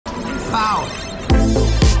Pow!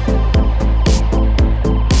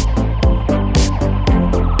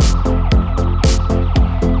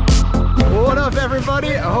 What up,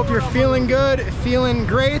 everybody? I hope you're feeling good, feeling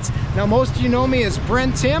great. Now, most of you know me as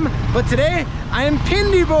Brent Timm, but today I am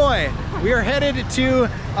Pindi Boy. We are headed to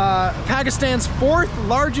Pakistan's 4th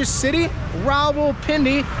largest city,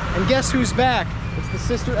 Rawalpindi, and guess who's back? It's the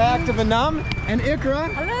sister act of Anum and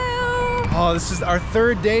Iqra. Hello! Oh, this is our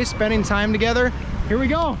 3rd day spending time together. Here we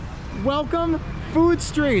go. Welcome, Food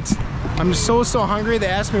Street. I'm so hungry. They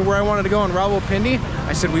asked me where I wanted to go in Rawalpindi.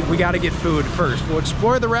 I said we got to get food first. We'll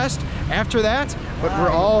explore the rest after that, but we're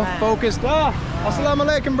all focused. Assalamu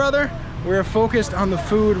alaikum, brother. We're focused on the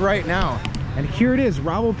food right now. And here it is,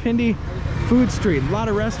 Rawalpindi Food Street. A lot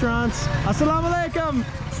of restaurants. Assalamu alaikum.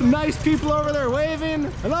 Some nice people over there waving.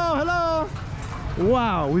 Hello, hello.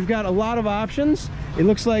 Wow, we've got a lot of options. It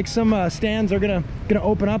looks like some stands are gonna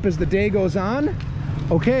open up as the day goes on.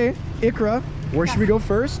 Okay, Iqra, where should we go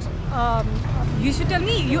first? You should tell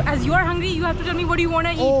me. As you are hungry, you have to tell me what do you want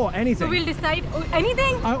to eat. Oh, anything. So we'll decide.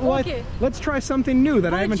 Anything? Okay. Let's try something new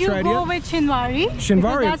that I haven't tried yet. You go with Shinwari.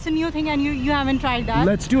 Shinwari. That's a new thing and you haven't tried that.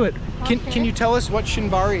 Let's do it. Okay. Can you tell us what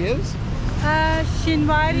Shinwari is?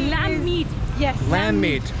 Shinwari lamb meat. Yes. Lamb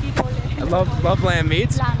meat. I love lamb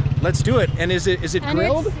meat. Lamb meat. Let's do it. And is it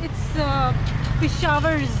grilled? It's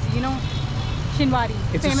Peshawar's, you know, Shinwari.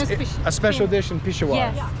 It's a special dish in Peshawar.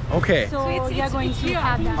 Yes. Okay. So we are going to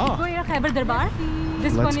have that. Oh. Going to Khyber Darbar.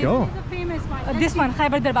 This Let's one go. is the famous one. This one,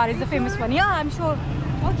 Khyber Darbar, is the famous one. Yeah, I'm sure.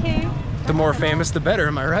 Okay. The more famous, the better.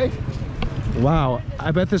 Am I right? Wow.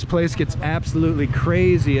 I bet this place gets absolutely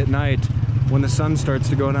crazy at night when the sun starts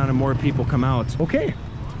to go down and more people come out. Okay.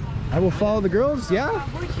 I will follow the girls. Yeah.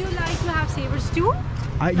 Would you like to have savors too?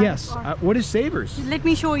 Yes. What is Savors? Let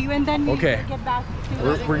me show you, and then we'll get back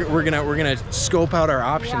to We're gonna scope out our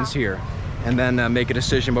options here, and then make a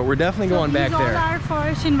decision. But we're definitely going back there. These all are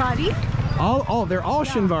for Shinwari. They're all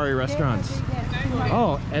Shinwari restaurants. Yes.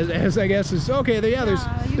 Oh, as I guess is okay. There's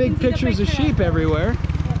you big can see the pictures of picture sheep of everywhere.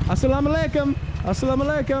 Assalamu alaikum. Assalamu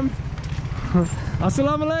alaikum.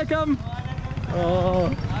 Assalamu alaikum.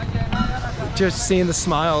 Oh. Just seeing the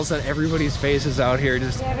smiles on everybody's faces out here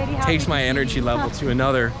just takes my energy level to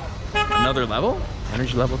another level.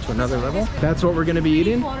 Energy level to another level. That's what we're gonna be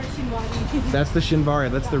eating. That's the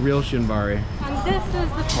Shinwari. That's the real Shinwari. And this is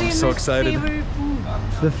the famous so excited. Savour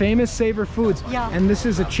Foods. The famous Savour Foods. Yeah. And this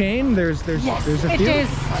is a chain. There's a few. It's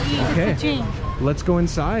a chain. Let's go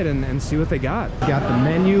inside and see what they got. Got the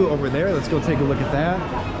menu over there. Let's go take a look at that.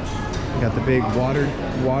 Got the big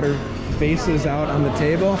water faces out on the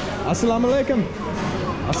table. Assalamu alaikum.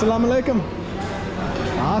 Assalamu alaikum.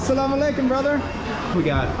 Assalamu alaikum, brother. We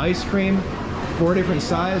got ice cream, 4 different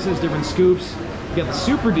sizes, different scoops. We got the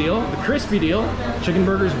super deal, the crispy deal, chicken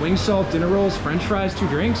burgers, wing salt, dinner rolls, french fries, 2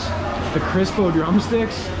 drinks, the crispo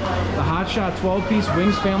drumsticks, the hot shot 12-piece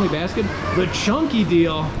wings family basket, the chunky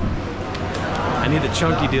deal. I need the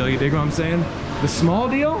chunky deal, you dig what I'm saying? The small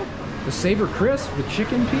deal, the Savour Crisp, the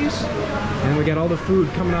chicken piece, and we got all the food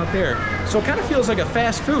coming out there. So it kind of feels like a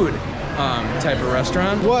fast food type of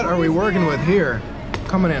restaurant. What are we working with here?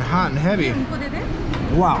 Coming in hot and heavy.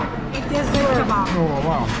 Wow. It is kebab. Oh,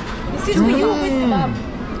 wow. This is for you with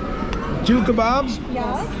kebab. 2 kebabs.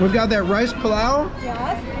 Yes. We've got that rice pulao.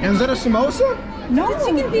 Yes. And is that a samosa? No, it's a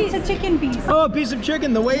chicken piece. It's a chicken piece. Oh, a piece of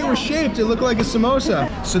chicken. The way it was shaped, it looked like a samosa.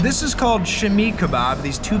 So this is called shami kebab.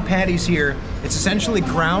 These 2 patties here. It's essentially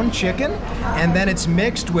ground chicken, and then it's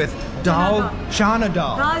mixed with chana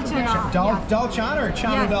dal. Dal chana. Dal chana or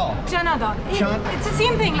chana dal? Chana dal. It's the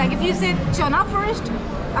same thing. Like if you say chana first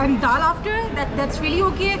and dal after, that's really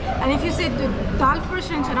okay. And if you say dal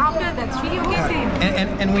first and chana after, that's really okay. Same.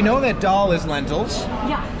 And we know that dal is lentils.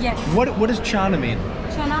 Yeah. Yes. What does chana mean?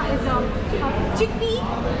 Chana is a chickpea.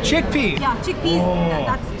 Chickpea. Yeah, chickpeas. Oh.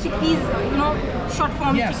 That's chickpeas. You know, short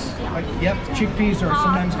form. Yes. Chickpeas, Yep. Chickpeas are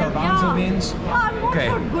sometimes garbanzo beans. Okay.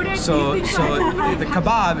 So the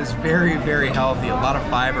kebab is very, very healthy. A lot of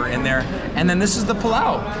fiber in there. And then this is the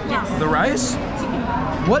pulao. Yes. The rice.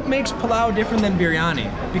 What makes pulao different than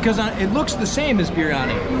biryani? Because it looks the same as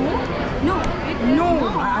biryani. No.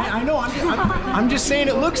 I know. I'm just saying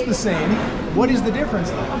it looks the same. What is the difference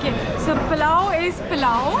though? Okay, so pulao is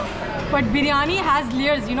pulao, but biryani has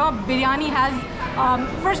layers. You know, biryani has,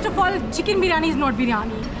 first of all, chicken biryani is not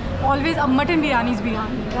biryani. Always a mutton biryani is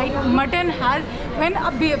biryani, right? Mutton has,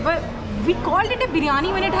 we called it a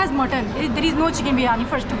biryani when it has mutton. There is no chicken biryani,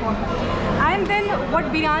 first of all. And then what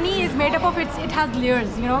biryani is made up of, it has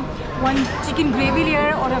layers, you know, one chicken gravy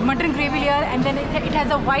layer or a mutton gravy layer, and then it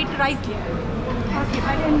has a white rice layer. Okay,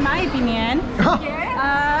 but in my opinion,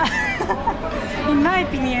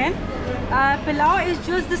 Pulao is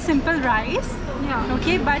just the simple rice. Yeah.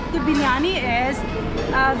 Okay, but the biryani is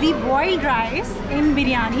we boiled rice in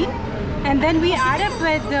biryani, and then we add up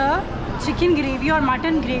with the chicken gravy or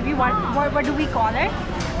mutton gravy. What do we call it?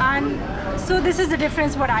 And so this is the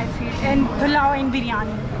difference what I feel in pulao and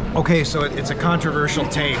biryani. Okay, so it's a controversial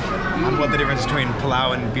take on what the difference between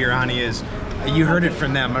pulao and biryani is. You heard it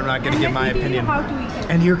from them. I'm not going to give my opinion. How to eat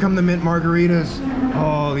it. And here come the mint margaritas.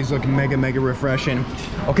 Oh, these look mega, mega refreshing.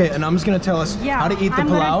 Okay, and I'm just going to tell us how to eat the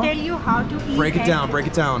pulao. I'm going to tell you how to eat Break it down, break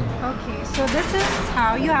it down. Okay, so this is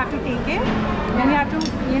how you have to take it. Then you have to,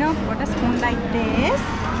 put a spoon like this.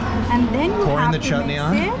 And then you pour in have the to chutney mix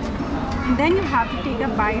on. it. And then you have to take a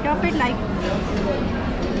bite of it like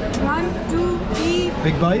 1, 2, 3.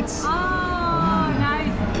 Big bites? Oh,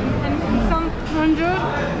 nice. And some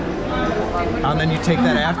 100. And then you take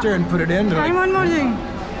that after and put it in. Try one more thing.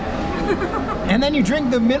 And then you drink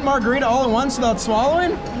the mint margarita all at once without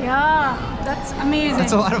swallowing? Yeah, that's amazing.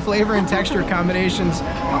 That's a lot of flavor and texture combinations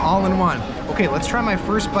all in one. Okay, let's try my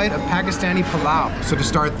first bite of Pakistani pulao. So to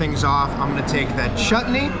start things off, I'm gonna take that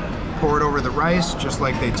chutney, pour it over the rice, just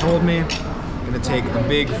like they told me. I'm gonna take a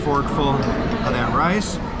big forkful of that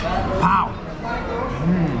rice. Pow!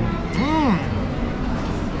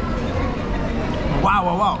 Wow,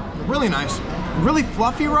 wow, wow. Really nice. Really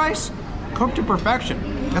fluffy rice, cooked to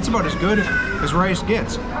perfection. That's about as good as rice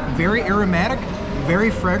gets. Very aromatic, very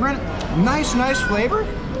fragrant, nice flavor.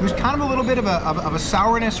 There's kind of a little bit of a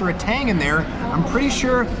sourness or a tang in there. I'm pretty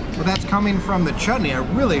sure that's coming from the chutney. I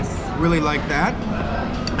really, really like that.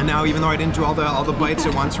 And now, even though I didn't do all the bites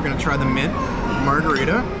at once, we're gonna try the mint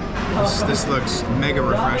margarita. This looks mega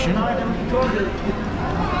refreshing.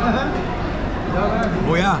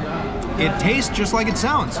 Oh yeah. It tastes just like it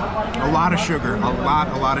sounds. A lot of sugar, a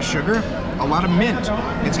lot of sugar, a lot of mint.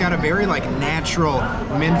 It's got a very natural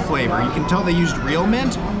mint flavor. You can tell they used real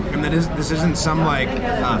mint, and that this isn't some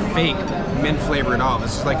fake mint flavor at all.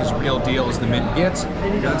 This is as real deal as the mint gets.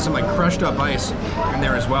 Got some crushed up ice in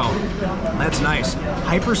there as well. That's nice.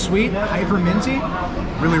 Hyper sweet, hyper minty,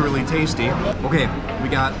 really, really tasty. Okay, we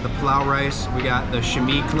got the pulao rice, we got the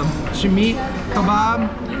shami kebab,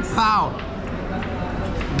 pow.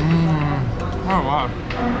 Oh wow,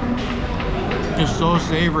 it's so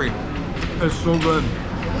savory, it's so good.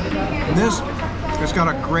 This, it's got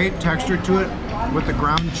a great texture to it with the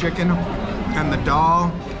ground chicken and the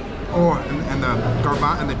dal, and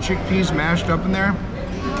the chickpeas mashed up in there.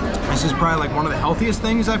 This is probably one of the healthiest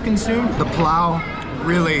things I've consumed. The pulao,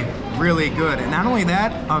 really, really good. And not only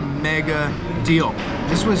that, a mega deal.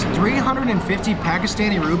 This was 350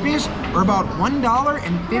 Pakistani rupees, or about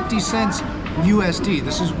 $1.50 USD.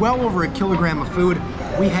 This is well over a kilogram of food.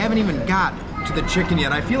 We haven't even got to the chicken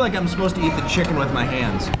yet. I feel like I'm supposed to eat the chicken with my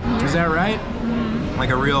hands. Is that right? Like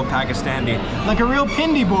a real Pakistani. Like a real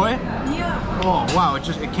Pindi boy. Yeah. Oh wow,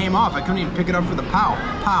 it came off. I couldn't even pick it up for the pow.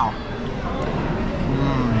 Pow.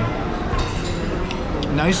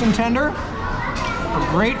 Nice and tender. A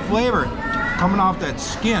great flavor coming off that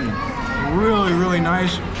skin. Really, really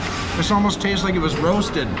nice. This almost tastes like it was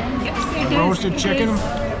roasted. Yes, it is. Roasted chicken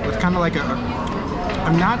with kind of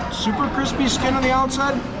a not super crispy skin on the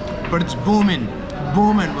outside, but it's booming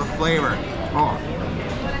with flavor. Oh.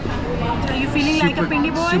 Are you feeling like a Pindi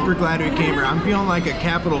boy? Super glad we came here. I'm feeling like a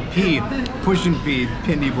capital P, pushing P,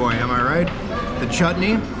 Pindi boy, am I right? The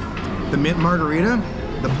chutney, the mint margarita,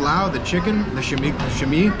 the pulao, the chicken, the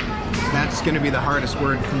shami. That's gonna be the hardest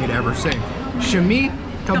word for me to ever say. Shami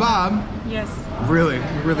kebab. Yes. Really,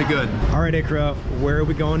 really good. All right, Iqra, where are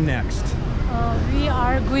we going next? We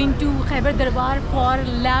are going to Khyber Darbar for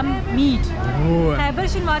lamb meat. Ooh. Khyber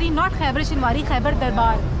Shinwari, not Khyber Shinwari, Khyber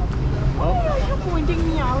Darbar. Why are you pointing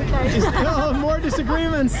me out like more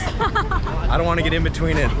disagreements. I don't want to get in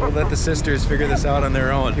between it. We'll let the sisters figure this out on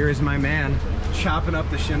their own. Here's my man chopping up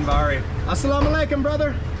the Shinwari. Assalamu alaikum,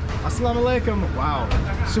 brother. Assalamu alaikum. Wow.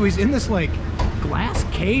 So he's in this glass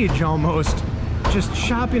cage almost, just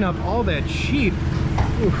chopping up all that sheep.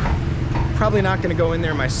 Oof. Probably not gonna go in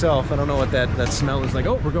there myself. I don't know what that smell is like.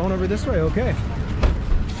 Oh, we're going over this way, okay.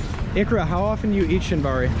 Iqra, how often do you eat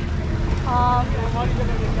Shinwari?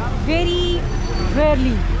 Very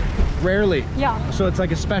rarely. Rarely? Yeah. So it's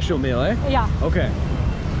like a special meal, eh? Yeah. Okay.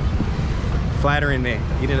 Flattering me,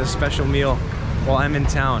 eating a special meal while I'm in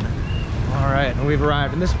town. All right, and we've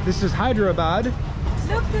arrived. And this is Hyderabad.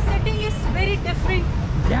 Look, the setting is very different.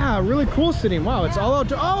 Yeah, really cool sitting. Wow, it's all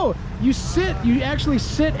out. Oh, you actually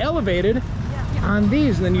sit elevated on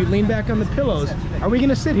these, and then you lean back on the pillows. Are we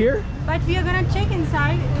gonna sit here? But we are gonna check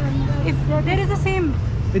inside if there is the same.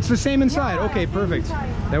 It's the same inside. Yeah, okay, same perfect. inside.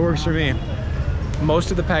 That works for me.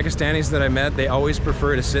 most of the Pakistanis that I met, they always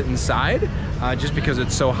prefer to sit inside just because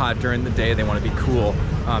it's so hot during the day. They want to be cool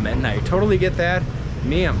at night. Totally get that.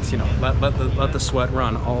 Me, you know, let the sweat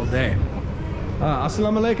run all day.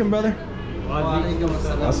 Assalamu alaikum, brother.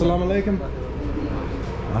 Assalamu alaikum.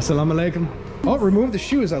 Assalamu alaikum. Oh, remove the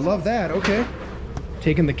shoes. I love that. Okay.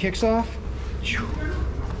 Taking the kicks off.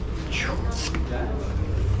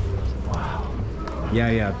 Wow.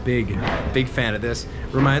 Yeah, big fan of this.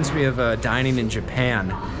 Reminds me of dining in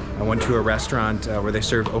Japan. I went to a restaurant where they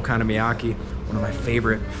served okonomiyaki, one of my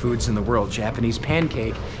favorite foods in the world, Japanese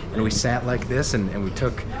pancake, and we sat like this and we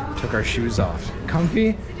took our shoes off.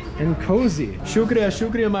 Comfy and cozy.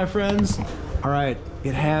 Shukriya, my friends. All right,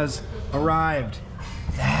 it has arrived.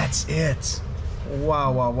 That's it.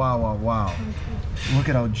 Wow. Look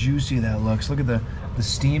at how juicy that looks. Look at the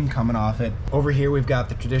steam coming off it. Over here we've got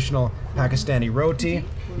the traditional Pakistani roti.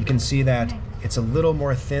 You can see that it's a little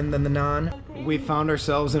more thin than the naan. We found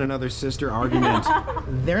ourselves in another sister argument.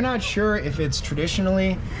 They're not sure if it's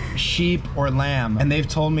traditionally sheep or lamb, and they've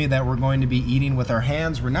told me that we're going to be eating with our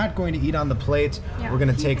hands. We're not going to eat on the plate. We're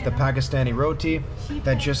going to take the Pakistani roti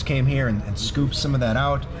that just came here and scoop some of that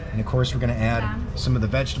out, and of course we're going to add some of the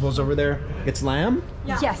vegetables over there. It's lamb?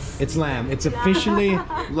 Yes. It's lamb. It's officially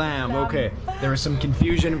lamb. Okay. There was some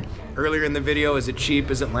confusion earlier in the video. Is it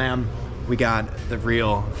sheep? Is it lamb? We got the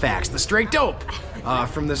real facts, the straight dope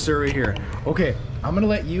from the survey here. Okay, I'm gonna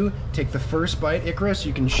let you take the first bite, Iqra, so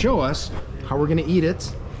you can show us how we're gonna eat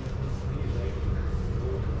it.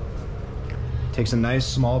 Takes a nice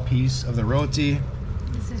small piece of the roti.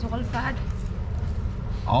 This is all fat.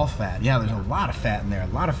 All fat, yeah, there's a lot of fat in there,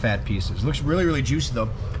 a lot of fat pieces. Looks really juicy though.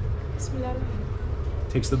 Bismillah.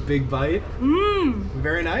 Takes the big bite.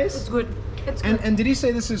 Very nice. It's good. It's good. And did he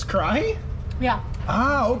say this is karahi? Yeah.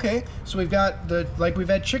 Ah, okay. So we've got like we've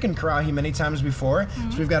had chicken karahi many times before.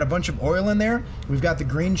 So we've got a bunch of oil in there. We've got the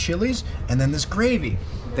green chilies and then this gravy.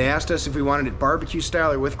 They asked us if we wanted it barbecue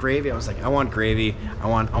style or with gravy. I was like, I want gravy. I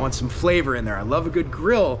want some flavor in there. I love a good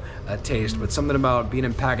grill taste, but something about being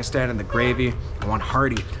in Pakistan and the gravy. I want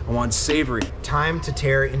hearty. I want savory. Time to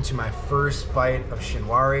tear into my first bite of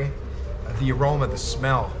Shinwari. The aroma, the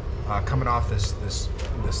smell coming off this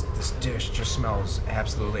dish just smells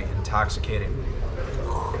absolutely intoxicating.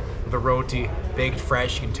 The roti, baked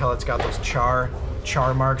fresh, you can tell it's got those char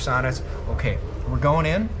marks on it. Okay, we're going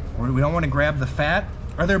in. We don't want to grab the fat.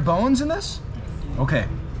 Are there bones in this? Okay.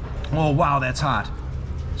 Oh wow, that's hot.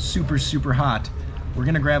 Super hot. We're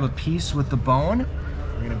gonna grab a piece with the bone.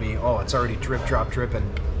 We're gonna be, oh, it's already drip, drop, dripping.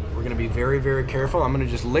 We're gonna be very careful. I'm gonna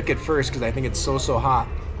just lick it first because I think it's so hot.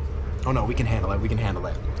 Oh no, we can handle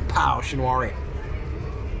it. Pow, Shinwari.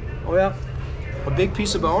 Oh yeah, a big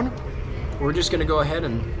piece of bone. We're just gonna go ahead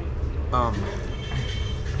and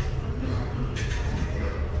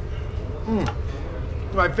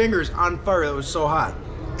my finger's on fire, that was so hot.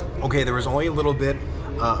 Okay, there was only a little bit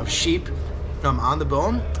of sheep on the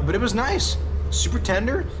bone, but it was nice. Super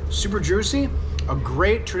tender, super juicy. A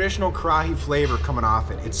great traditional karahi flavor coming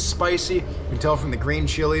off it. It's spicy, you can tell from the green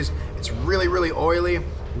chilies. It's really oily,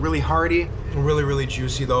 really hearty, really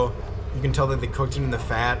juicy though. You can tell that they cooked it in the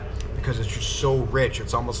fat because it's just so rich.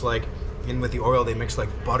 It's almost like in with the oil they mix like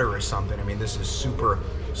butter or something. I mean, this is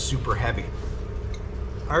super heavy.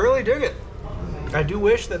 I really dig it. I do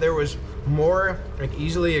wish that there was more like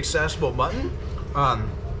easily accessible mutton,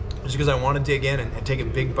 just because I want to dig in and take a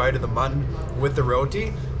big bite of the mutton with the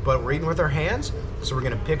roti, but we're eating with our hands, so we're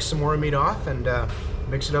gonna pick some more meat off and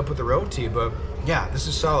mix it up with the roti. But yeah, this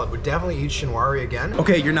is solid. Would definitely eat Shinwari again.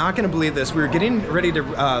 Okay, you're not gonna believe this. We were getting ready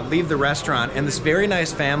to leave the restaurant, and this very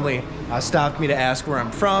nice family stopped me to ask where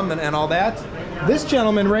I'm from and all that. This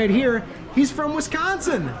gentleman right here, he's from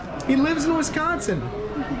Wisconsin. He lives in Wisconsin.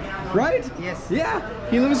 Right? Yes. Yeah,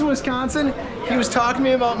 he lives in Wisconsin. He was talking to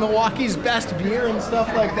me about Milwaukee's best beer and stuff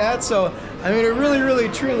like that. So, I mean, it really,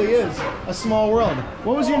 truly is a small world.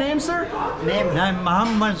 What was your name, sir? I'm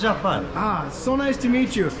Muhammad Zafar. Ah, so nice to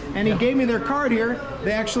meet you. And he gave me their card here.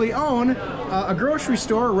 They actually own a grocery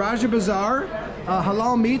store, Raja Bazaar,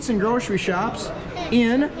 halal meats and grocery shops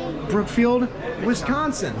in Brookfield,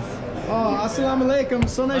 Wisconsin. Oh, assalamu alaikum.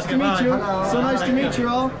 So nice to meet you. So nice to meet you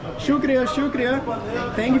all. Shukriya.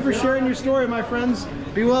 Thank you for sharing your story, my friends.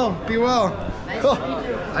 Be well. Oh,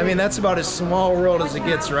 I mean, that's about as small world as it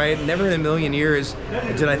gets, right? Never in a million years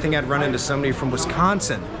did I think I'd run into somebody from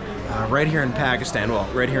Wisconsin, right here in Pakistan. Well,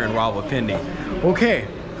 right here in Rawalpindi. Okay,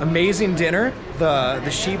 amazing dinner. The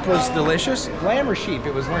sheep was delicious. Lamb or sheep?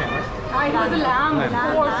 It was lamb, right? It was a lamb.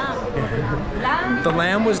 The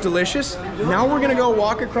lamb was delicious. Now we're gonna go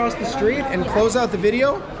walk across the street and close out the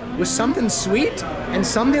video with something sweet and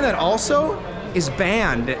something that also is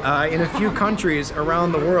banned in a few countries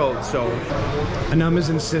around the world. So Anum is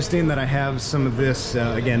insisting that I have some of this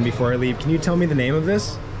again before I leave. Can you tell me the name of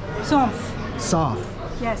this? Soft. Soft.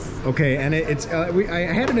 Yes. Okay, and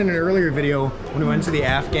I had it in an earlier video when we went to the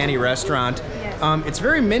Afghani restaurant. Yes. It's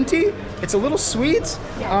very minty. It's a little sweet.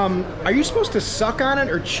 Yes. Are you supposed to suck on it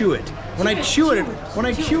or chew it? When I chew it,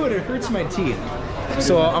 it hurts my teeth.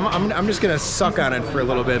 So I'm just gonna suck on it for a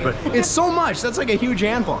little bit, but it's so much. That's like a huge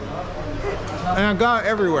handful, and I got it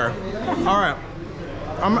everywhere. All right,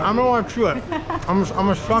 I'm gonna want to chew it. I'm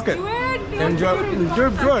gonna suck it. Enjoy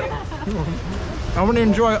it. I'm gonna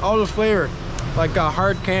enjoy all the flavor, like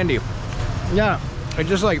hard candy. Yeah, it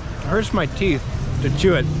just like hurts my teeth to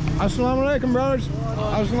chew it. Assalamu alaikum, brothers.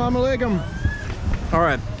 Assalamu alaikum. All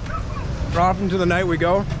right, off into the night we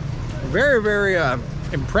go. Very, very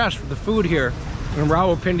impressed with the food here in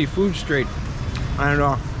Rawalpindi Food Street. I don't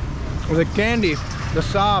know, the candy, the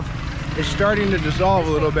sauve is starting to dissolve a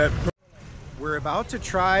little bit. We're about to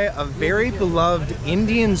try a very beloved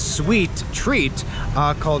Indian sweet treat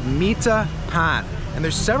called meetha Paan. And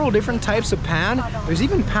there's several different types of Paan. There's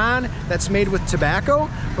even Paan that's made with tobacco,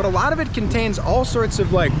 but a lot of it contains all sorts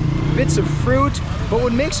of like bits of fruit. But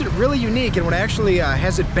what makes it really unique and what actually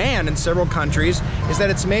has it banned in several countries is that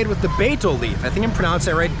it's made with the betel leaf. I think I'm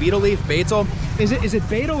pronouncing that right, betel leaf, betel. Is it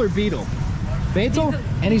betel or beetle? Betel?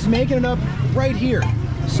 And he's making it up right here.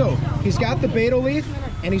 So he's got the betel leaf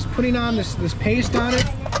and he's putting on this paste on it.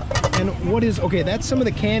 And what is, okay, that's some of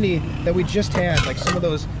the candy that we just had, like some of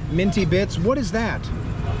those minty bits. What is that?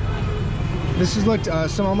 This is looked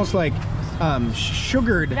some almost like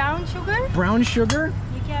sugared. Brown sugar? Brown sugar?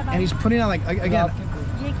 And he's putting on like, again,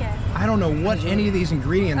 I don't know what any of these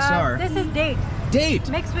ingredients are. This is date. Date?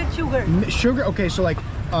 Mixed with sugar. Sugar, okay, so like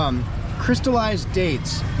crystallized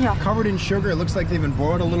dates. Yeah. Covered in sugar. It looks like they've been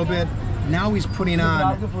boiled a little bit. Now he's putting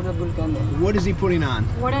on, what is he putting on?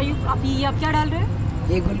 What are you, अभी आप क्या डाल रहे हैं?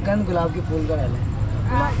 ये गुलकंद गुलाब के फूल का डाला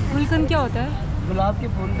है। गुलकंद क्या होता है? गुलाब के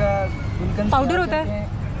फूल का गुलकंद पाउडर होता है?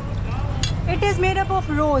 It is made up of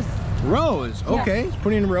rose. Rose, okay. He's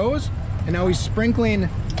putting in rose, and now he's sprinkling.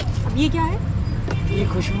 अब ये क्या है? ये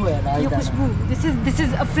खुशबू है। ये खुशबू. This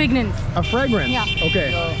is a fragrance. A fragrance. Yeah.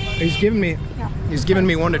 Okay. He's giving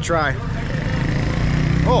me one to try.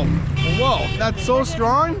 Oh, whoa! That's so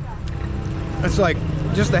strong. It's like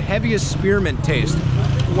just the heaviest spearmint taste.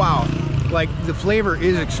 Wow. Like the flavor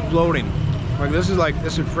is exploding. Like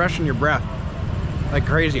this would freshen your breath like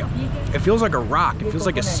crazy. It feels like a rock. It feels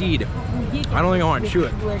like a seed. I don't think I want to chew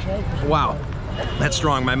it. Wow, that's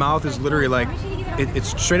strong. My mouth is literally like,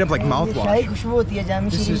 it's straight up like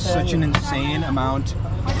mouthwash. This is such an insane amount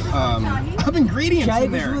of ingredients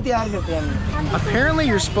in there. Apparently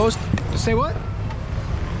you're supposed to say what?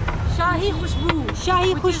 Shahi khushboo.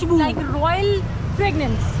 Shahi khushboo. Like royal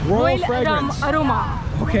fragrance. Royal fragrance. Aroma.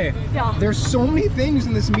 Okay, Yeah. There's so many things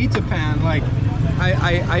in this meetha Paan. Like,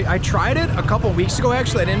 I tried it a couple weeks ago,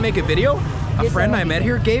 actually. I didn't make a video. A friend I met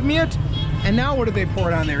here gave me it. And now what did they pour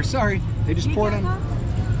it on there? Sorry, they just poured it on.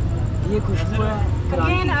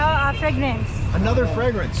 Again, a fragrance. Another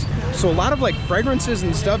fragrance. So a lot of like fragrances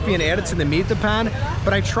and stuff being added to the meetha Paan.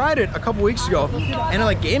 But I tried it a couple weeks ago and it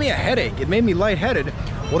like gave me a headache. It made me lightheaded.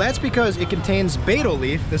 Well, that's because it contains betel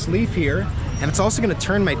leaf, this leaf here. And it's also going to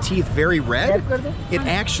turn my teeth very red. It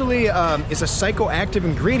actually is a psychoactive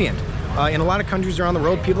ingredient. In a lot of countries around the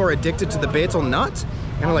world, people are addicted to the betel nut,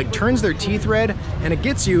 and it like turns their teeth red, and it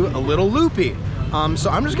gets you a little loopy.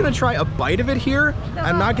 So I'm just going to try a bite of it here.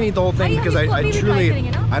 I'm not going to eat the whole thing because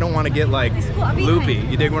I don't want to get like loopy.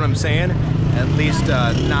 You dig what I'm saying? At least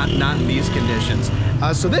not in these conditions.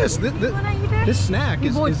 So this snack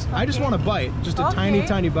is I just want a bite, just a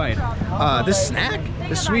tiny bite. This snack,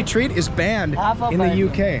 this sweet treat, is banned in the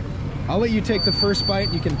UK. I'll let you take the first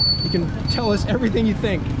bite. You can tell us everything you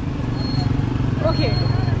think. Okay.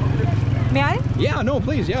 May I? Yeah, no,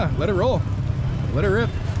 please, yeah. Let it roll. Let it rip.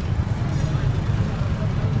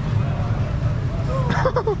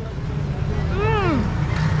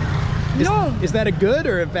 Is that a good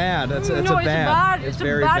or a bad? That's a bad. It's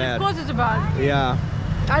very bad. Of course it's a bad. Yeah.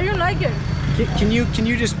 I don't like it. Can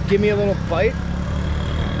you just give me a little bite?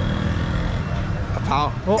 A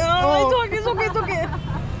pow. Oh. It's okay.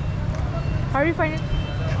 How do you find it?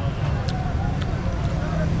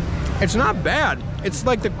 It's not bad. It's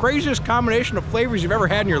like the craziest combination of flavors you've ever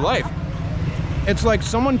had in your life. It's like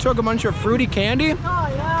someone took a bunch of fruity candy,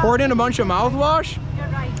 poured in a bunch of mouthwash,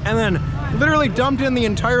 and then literally dumped in the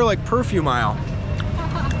entire like perfume aisle.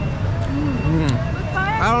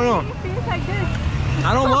 I don't know.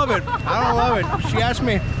 I don't love it. She asked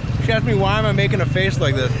me why am I making a face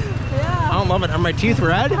like this. Yeah. I don't love it. Are my teeth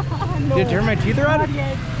red? No. Did it turn my teeth red? Not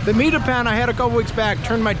yet. The meetha pan I had a couple weeks back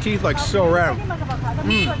turned my teeth like so red.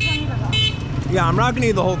 Yeah, I'm not gonna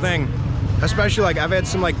eat the whole thing. Especially like I've had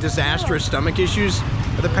some like disastrous stomach issues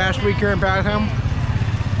for the past week here in Pakistan.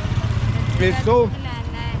 It's so.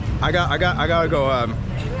 I gotta go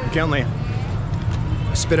gently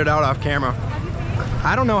spit it out off camera.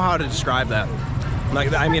 I don't know how to describe that.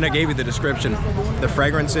 Like, I mean, I gave you the description. The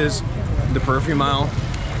fragrances, the perfume aisle.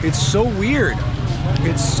 It's so weird.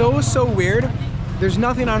 It's so weird. There's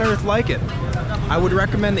nothing on earth like it. I would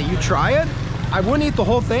recommend that you try it. I wouldn't eat the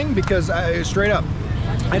whole thing because straight up,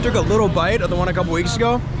 I took a little bite of the one a couple weeks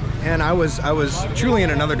ago and I was truly in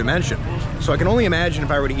another dimension. So I can only imagine if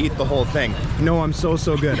I were to eat the whole thing. No, I'm so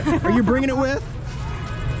good. Are you bringing it with?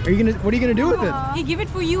 Are you gonna, what are you gonna do with it? He give it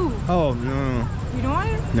for you. Oh, no. You don't want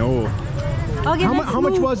it? No. Okay, How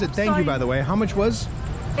much was it? Thank you, by the way. How much was?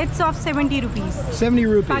 It's of 70 rupees. 70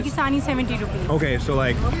 rupees. Pakistani 70 rupees. Okay, so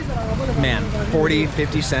like, man, 40,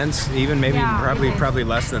 50 cents, even maybe Yeah, probably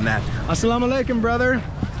less than that. Assalamu alaikum, brother.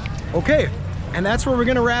 Okay, and that's where we're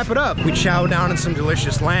gonna wrap it up. We chow down on some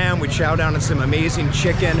delicious lamb, we chow down on some amazing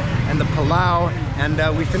chicken and the pulao,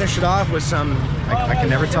 and we finish it off with some, I can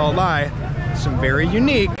never tell a lie, some very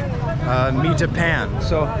unique meetha pan.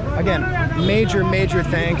 So again, major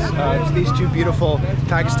thanks to these two beautiful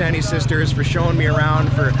Pakistani sisters for showing me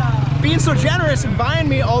around, for being so generous and buying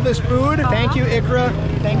me all this food. Thank you, Iqra.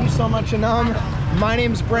 Thank you so much, Anum. My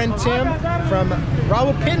name's Brent Timm from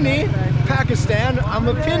Rawalpindi, Pakistan. I'm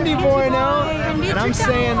a Pindi boy now, and I'm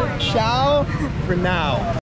saying ciao for now.